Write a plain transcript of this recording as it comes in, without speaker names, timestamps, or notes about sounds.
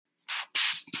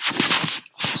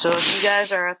So if you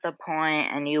guys are at the point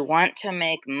and you want to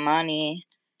make money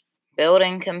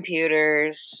building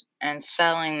computers and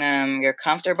selling them, you're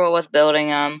comfortable with building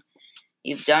them,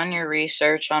 you've done your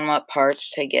research on what parts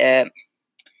to get,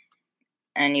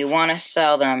 and you want to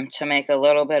sell them to make a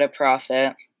little bit of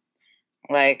profit,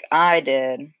 like I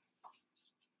did.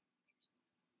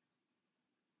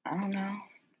 I don't know.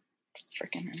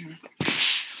 Freaking.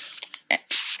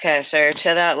 Okay, so you're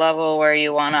to that level where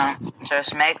you want to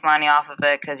just make money off of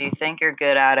it because you think you're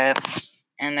good at it.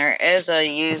 And there is a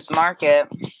used market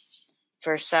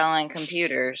for selling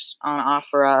computers on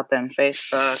OfferUp and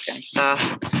Facebook and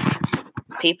stuff.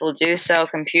 People do sell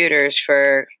computers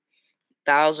for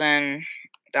 $1,000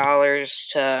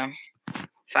 to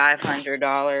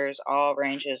 $500, all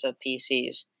ranges of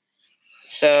PCs.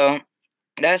 So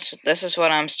this is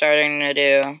what I'm starting to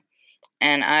do.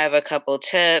 And I have a couple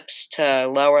tips to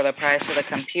lower the price of the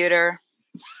computer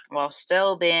while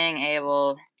still being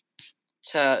able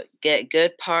to get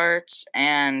good parts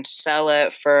and sell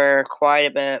it for quite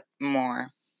a bit more.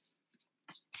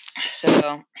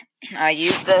 So I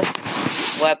use this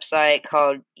website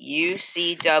called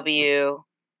UCW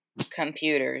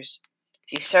Computers.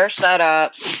 If you search that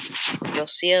up, you'll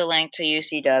see a link to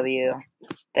UCW.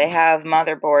 They have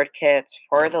motherboard kits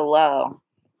for the low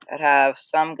that have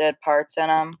some good parts in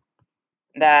them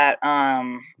that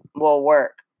will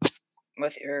work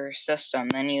with your system.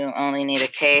 Then you only need a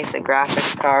case, a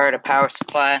graphics card, a power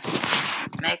supply.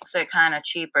 Makes it kind of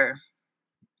cheaper.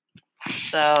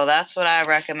 So that's what I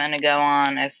recommend to go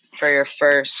on for your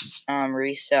first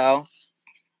resale.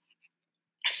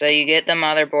 So you get the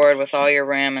motherboard with all your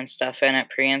RAM and stuff in it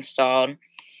pre-installed.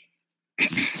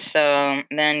 So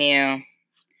then you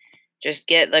just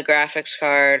get the graphics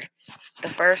card. The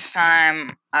first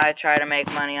time I tried to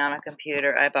make money on a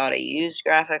computer, I bought a used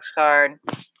graphics card,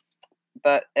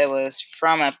 but it was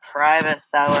from a private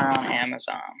seller on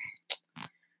Amazon.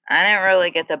 I didn't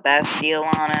really get the best deal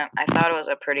on it. I thought it was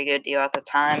a pretty good deal at the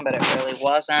time, but it really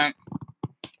wasn't.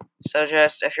 So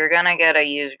just, if you're going to get a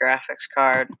used graphics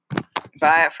card,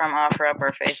 buy it from OfferUp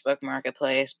or Facebook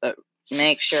Marketplace, but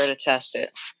make sure to test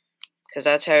it, because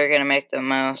that's how you're going to make the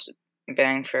most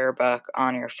bang for your buck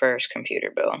on your first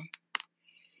computer build.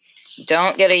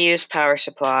 Don't get a used power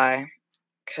supply,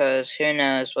 because who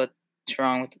knows what's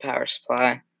wrong with the power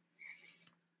supply.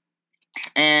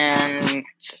 And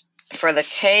for the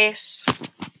case,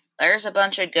 there's a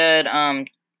bunch of good,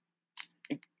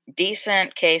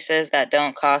 decent cases that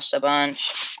don't cost a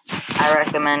bunch. I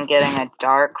recommend getting a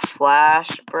Dark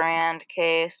Flash brand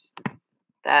case.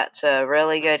 That's a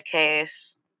really good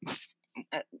case.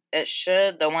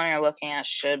 The one you're looking at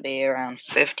should be around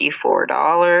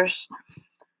 $54.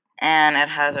 And it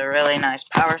has a really nice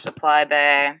power supply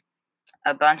bay,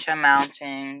 a bunch of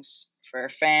mountings for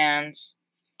fans,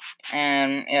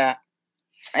 and yeah,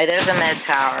 it is a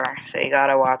mid-tower, so you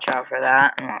gotta watch out for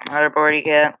that and what motherboard you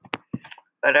get.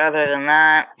 But other than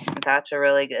that, that's a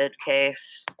really good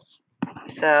case.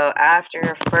 So after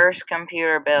your first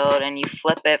computer build and you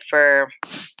flip it for,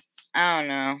 I don't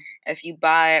know, if you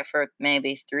buy it for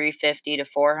maybe $350 to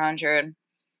 $400,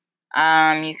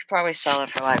 you could probably sell it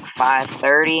for like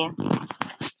 $530.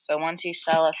 So once you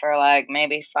sell it for like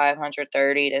maybe $530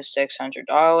 to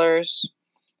 $600,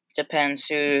 depends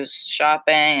who's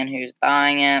shopping and who's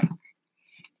buying it,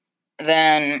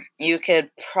 then you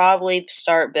could probably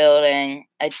start building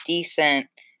a decent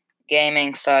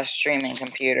gaming / streaming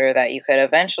computer that you could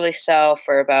eventually sell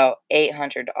for about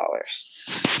 $800.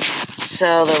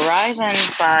 So the Ryzen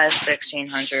 5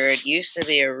 1600 used to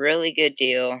be a really good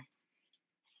deal,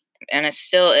 and it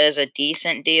still is a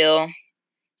decent deal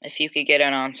if you could get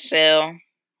it on sale.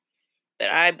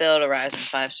 But I built a Ryzen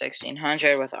 5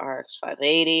 1600 with RX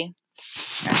 580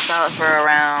 and sell it for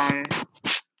around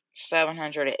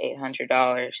 $700 to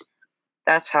 $800.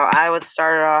 That's how I would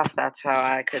start it off. That's how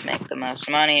I could make the most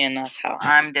money, and that's how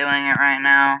I'm doing it right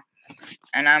now.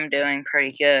 And I'm doing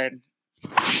pretty good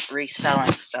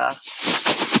reselling stuff.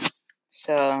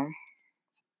 So,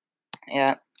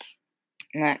 yeah.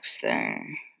 Next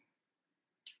thing.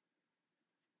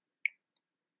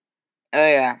 Oh,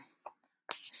 yeah.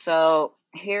 So,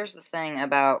 here's the thing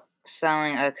about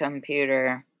selling a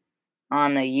computer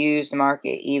on the used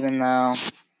market, even though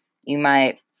it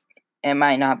might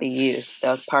not be used.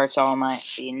 The parts all might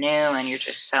be new, and you're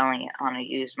just selling it on a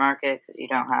used market because you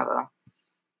don't have a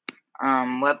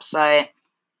website.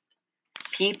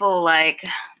 People like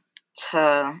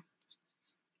to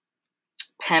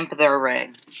pimp their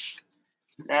rig.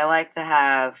 They like to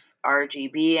have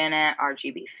RGB in it,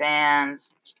 RGB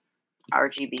fans,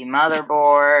 RGB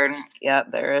motherboard.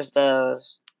 Yep, there is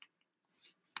those.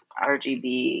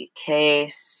 RGB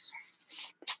case.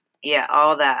 Yeah,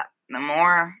 all that. The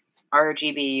more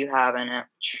RGB you have in it,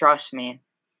 trust me,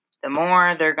 the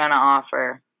more they're going to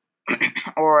offer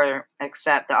or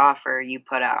accept the offer you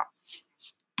put out.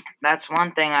 That's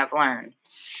one thing I've learned.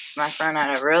 My friend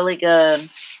had a really good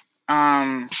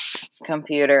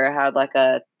computer. It had like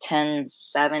a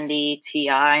 1070 Ti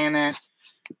in it,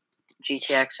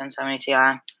 GTX 1070 Ti,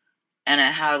 and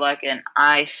it had like an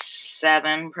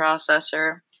i7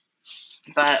 processor,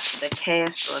 but the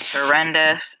case was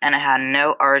horrendous and it had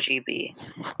no RGB,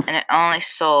 and it only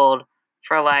sold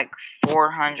for like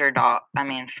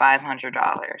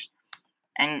 $500.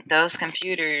 And those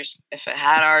computers, if it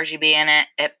had RGB in it,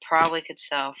 it probably could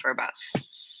sell for about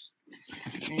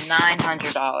 $900,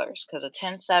 because a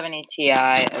 1070 Ti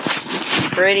is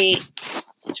pretty,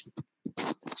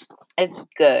 it's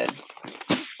good.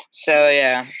 So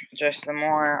yeah, just the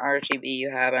more RGB you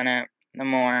have in it, the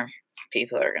more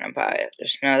people are going to buy it.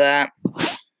 Just know that.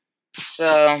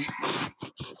 So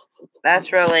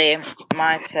that's really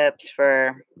my tips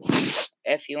for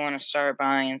if you want to start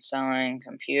buying and selling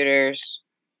computers,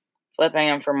 flipping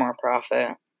them for more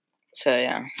profit. So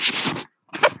yeah.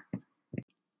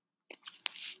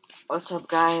 What's up,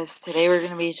 guys? Today we're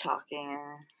going to be talking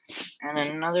in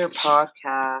another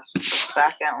podcast, the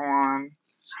second one.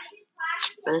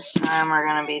 This time we're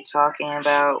going to be talking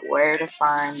about where to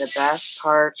find the best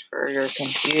parts for your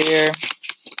computer.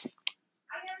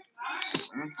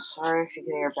 I'm sorry if you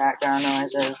can hear background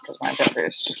noises because my brother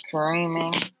is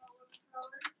screaming.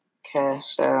 Okay,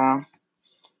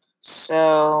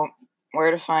 so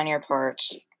where to find your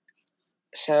parts.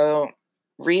 So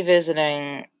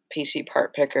revisiting PC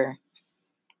Part Picker,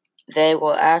 they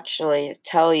will actually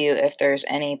tell you if there's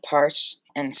any parts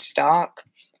in stock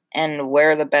and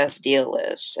where the best deal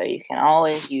is. So you can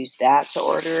always use that to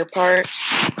order your parts.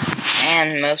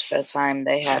 And most of the time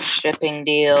they have shipping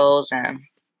deals and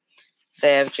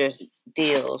they have just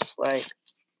deals like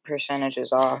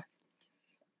percentages off.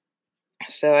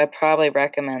 So I probably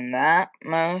recommend that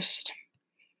most.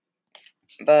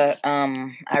 But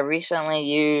I recently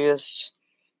used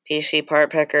PC Part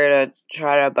Picker to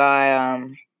try to buy a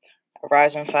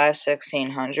Ryzen 5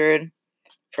 1600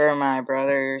 for my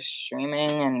brother's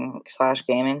streaming and /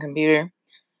 gaming computer,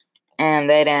 and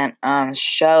they didn't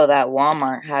show that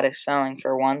Walmart had it selling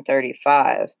for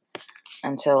 $135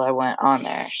 until I went on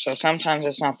there. So sometimes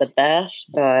it's not the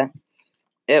best, but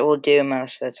it will do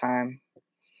most of the time.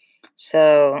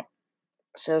 So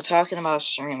talking about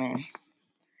streaming,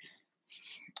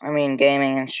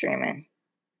 gaming and streaming.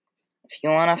 If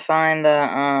you want to find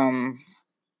the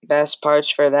best parts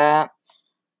for that,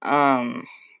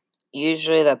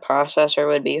 usually the processor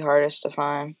would be hardest to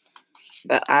find,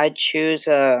 but I'd choose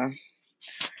a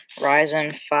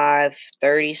Ryzen 5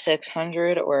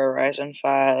 3600 or a Ryzen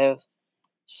 5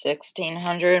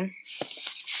 1600.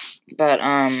 But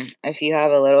if you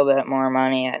have a little bit more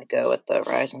money, I'd go with the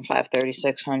Ryzen 5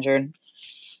 3600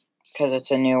 because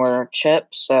it's a newer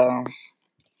chip. So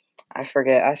I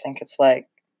forget. I think it's like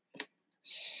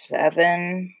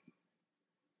 7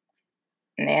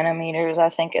 nanometers. I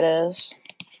think it is.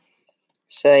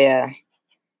 So yeah.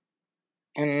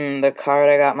 And the card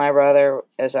I got my brother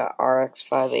is a RX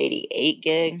 588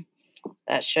 gig.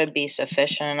 That should be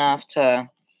sufficient enough to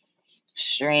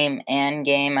stream and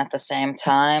game at the same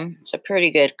time. It's a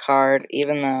pretty good card,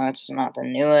 even though it's not the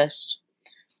newest.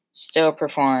 Still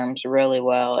performs really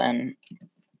well in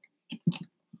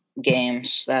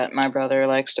games that my brother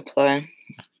likes to play.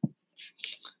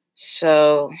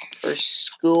 So, for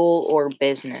school or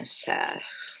business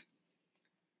tasks,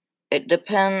 it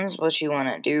depends what you want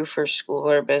to do for school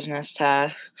or business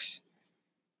tasks.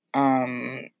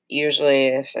 Usually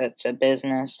if it's a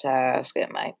business task,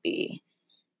 it might be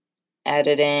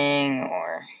editing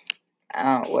or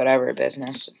whatever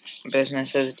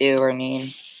businesses do or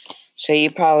need. So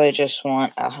you probably just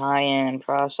want a high-end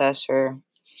processor,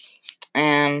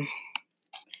 and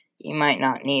you might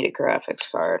not need a graphics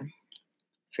card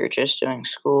if you're just doing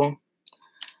school.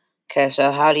 Okay,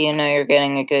 so how do you know you're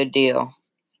getting a good deal?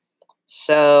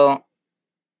 So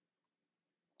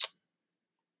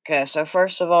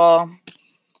first of all,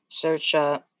 search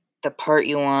up the part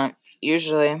you want.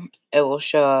 Usually, it will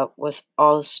show up with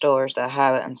all the stores that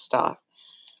have it in stock.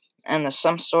 And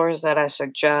some stores that I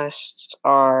suggest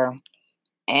are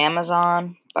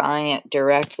Amazon, buying it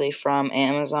directly from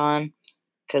Amazon,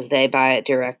 because they buy it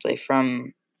directly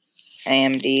from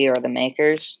AMD or the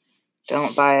makers.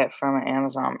 Don't buy it from an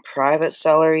Amazon private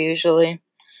seller usually.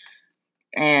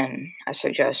 And I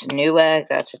suggest Newegg,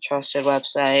 that's a trusted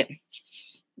website.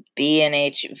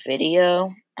 B&H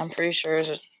Video, I'm pretty sure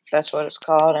that's what it's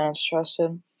called, and it's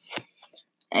trusted.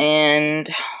 And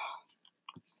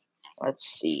let's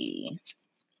see.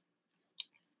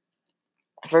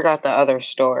 I forgot the other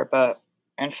store, but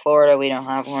in Florida we don't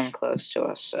have one close to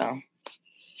us,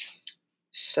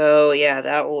 so yeah,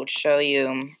 that will show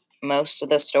you most of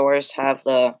the stores have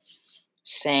the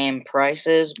same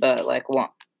prices, but like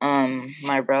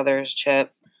my brother's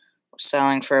chip was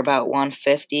selling for about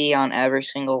 $150 on every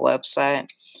single website,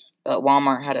 but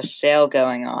Walmart had a sale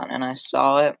going on and I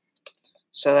saw it,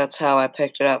 so that's how I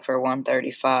picked it up for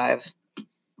 $135.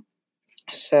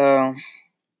 So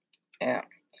yeah.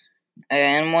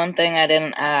 And one thing I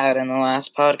didn't add in the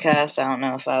last podcast, I don't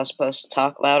know if I was supposed to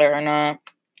talk about it or not,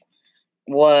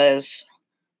 was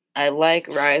I like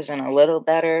Ryzen a little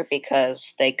better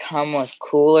because they come with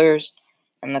coolers,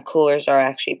 and the coolers are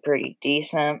actually pretty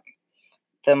decent.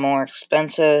 The more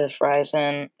expensive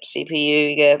Ryzen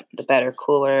CPU you get, the better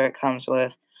cooler it comes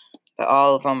with, but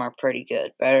all of them are pretty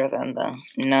good, better than the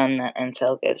none that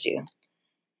Intel gives you.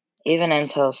 Even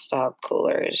Intel's stock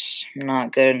cooler is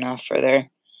not good enough for their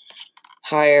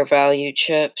higher value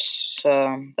chips,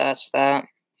 so that's that.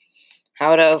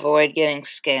 How to avoid getting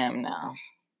scammed now.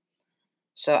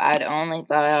 So I'd only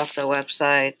buy off the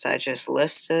websites I just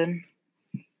listed,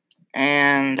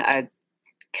 and I'd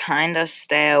kind of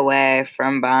stay away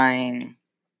from buying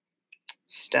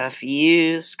stuff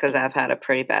used because I've had a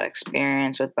pretty bad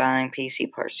experience with buying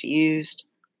PC parts used.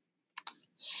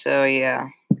 So yeah.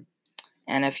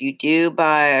 And if you do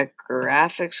buy a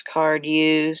graphics card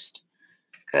used,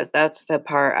 because that's the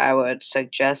part I would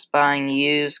suggest buying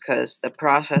used, because the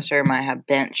processor might have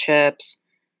bent chips,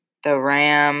 the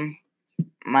RAM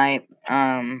might,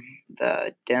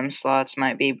 the DIMM slots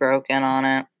might be broken on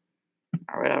it,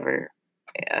 or whatever.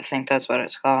 Yeah, I think that's what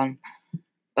it's called.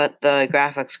 But the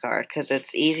graphics card, because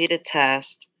it's easy to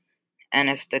test, and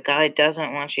if the guy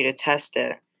doesn't want you to test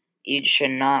it, you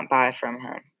should not buy from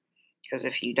him. Because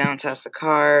if you don't test the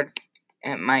card,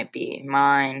 it might be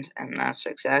mined, and that's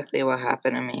exactly what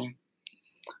happened to me.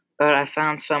 But I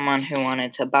found someone who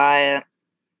wanted to buy it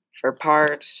for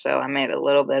parts, so I made a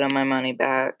little bit of my money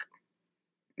back,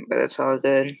 but it's all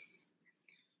good.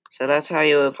 So that's how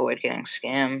you avoid getting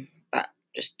scammed. But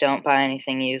just don't buy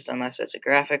anything used unless it's a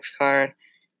graphics card,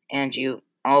 and you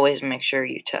always make sure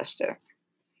you test it.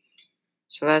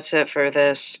 So that's it for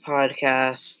this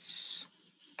podcast.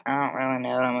 I don't really know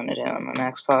what I'm going to do in the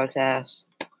next podcast.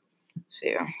 See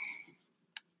you.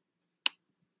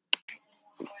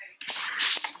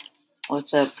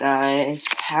 What's up, guys?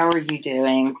 How are you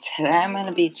doing? Today I'm going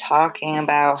to be talking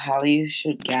about how you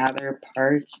should gather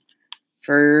parts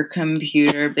for your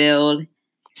computer build,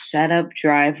 set up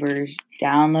drivers,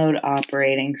 download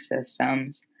operating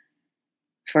systems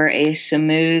for a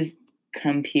smooth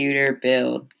computer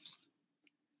build.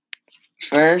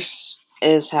 First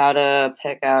is how to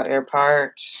pick out your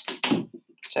parts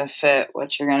to fit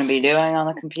what you're going to be doing on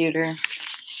the computer.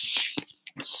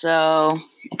 So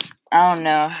I don't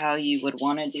know how you would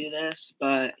want to do this,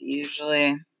 but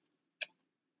usually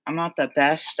I'm not the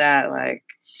best at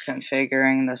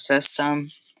configuring the system.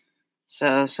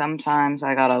 So sometimes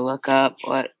I gotta look up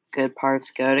what good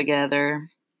parts go together.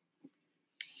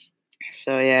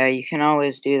 So yeah, you can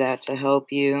always do that to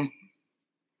help you.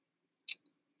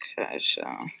 Okay,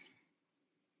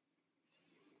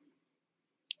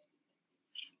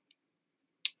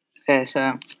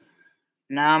 so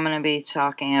now I'm gonna be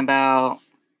talking about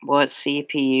what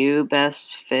CPU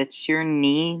best fits your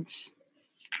needs.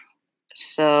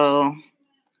 So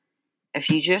if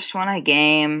you just want to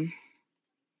game,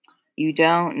 you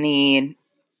don't need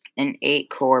an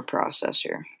 8-core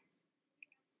processor.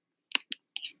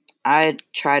 I'd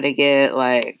try to get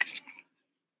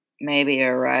maybe a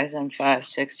Ryzen 5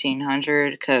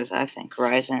 1600 because I think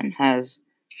Ryzen has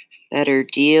better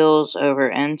deals over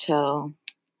Intel.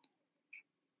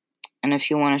 And if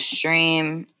you want to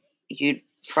stream, you'd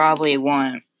probably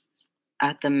want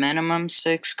at the minimum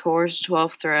 6 cores,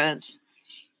 12 threads,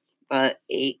 but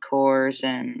 8 cores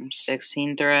and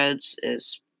 16 threads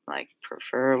is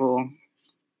preferable.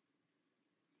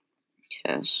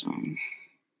 Yes.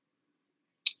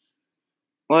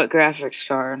 What graphics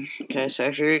card? Okay, so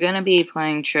if you're going to be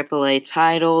playing AAA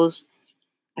titles,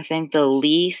 I think the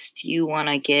least you want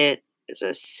to get is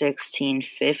a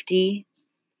 1650.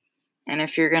 And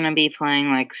if you're going to be playing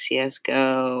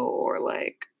CSGO or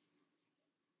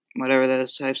whatever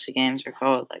those types of games are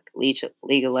called, League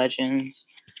of Legends,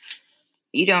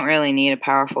 you don't really need a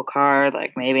powerful card,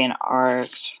 maybe an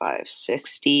RX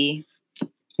 560.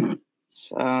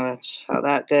 So that's how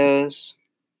that goes.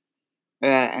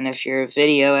 And if you're a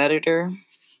video editor,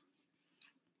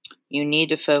 you need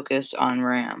to focus on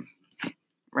RAM.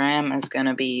 RAM is going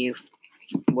to be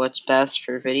what's best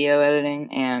for video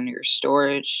editing and your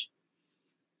storage.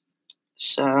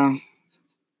 So,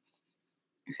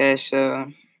 okay,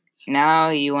 so now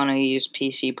you want to use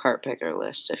PC Part Picker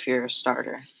List if you're a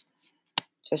starter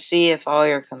to see if all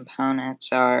your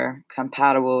components are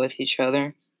compatible with each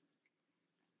other.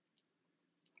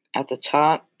 At the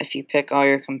top, if you pick all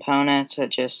your components,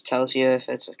 it just tells you if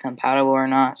it's compatible or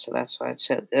not, so that's why it's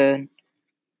so good.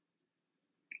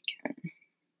 Okay.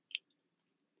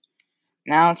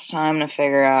 Now it's time to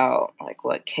figure out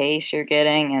what case you're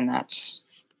getting, and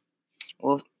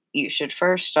you should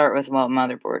first start with what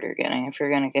motherboard you're getting. If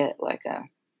you're going to get a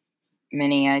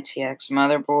mini ITX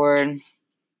motherboard,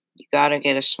 you got to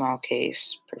get a small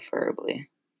case, preferably.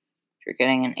 If you're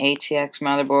getting an ATX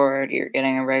motherboard, you're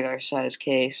getting a regular size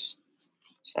case.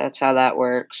 So that's how that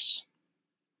works.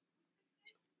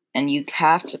 And you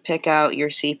have to pick out your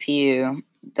CPU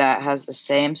that has the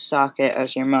same socket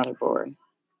as your motherboard.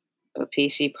 A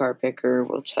PC Part Picker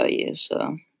will tell you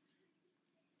so.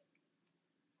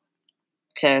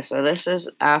 Okay, so this is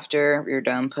after you're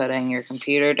done putting your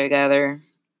computer together.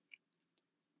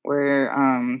 We're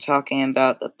talking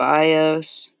about the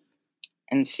BIOS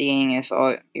and seeing if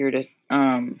all your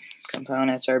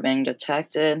components are being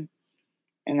detected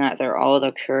and that they're all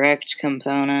the correct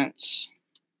components.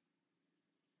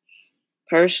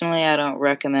 Personally, I don't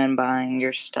recommend buying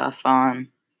your stuff on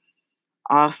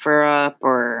OfferUp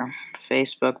or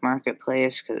Facebook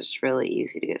Marketplace because it's really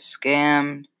easy to get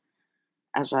scammed,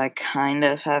 as I kind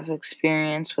of have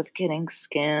experience with getting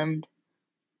scammed.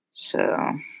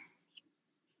 So,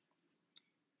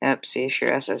 yep, see if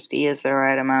your SSD is the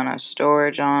right amount of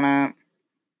storage on it.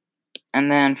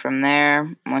 And then from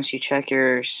there, once you check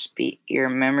your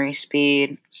memory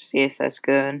speed, see if that's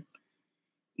good,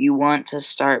 you want to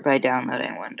start by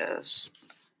downloading Windows.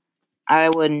 I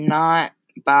would not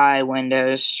buy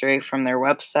Windows straight from their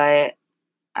website.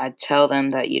 I'd tell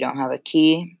them that you don't have a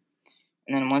key.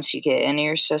 And then once you get into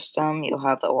your system, you'll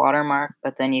have the watermark,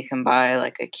 but then you can buy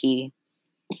a key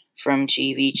from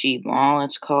GVG Mall,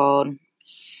 it's called,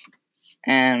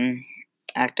 and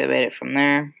activate it from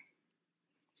there.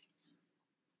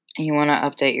 And you want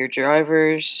to update your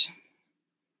drivers,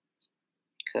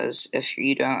 because if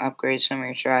you don't upgrade some of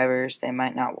your drivers, they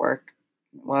might not work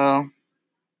well.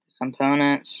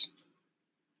 Components.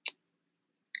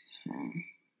 Okay.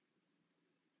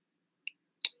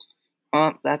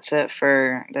 Well, that's it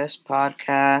for this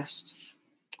podcast.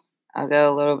 I'll go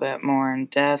a little bit more in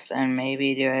depth and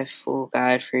maybe do a full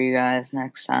guide for you guys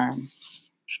next time.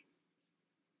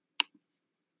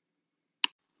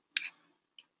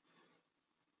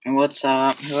 What's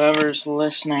up? Whoever's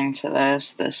listening to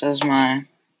this is my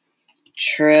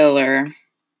trailer.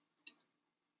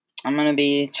 I'm going to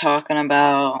be talking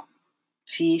about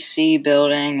PC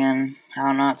building and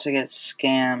how not to get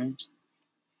scammed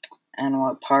and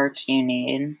what parts you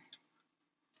need.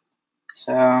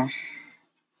 So, I'm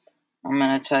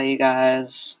going to tell you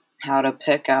guys how to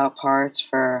pick out parts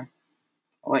for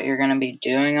what you're going to be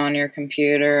doing on your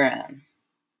computer, and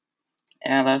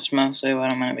yeah, that's mostly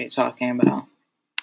what I'm going to be talking about.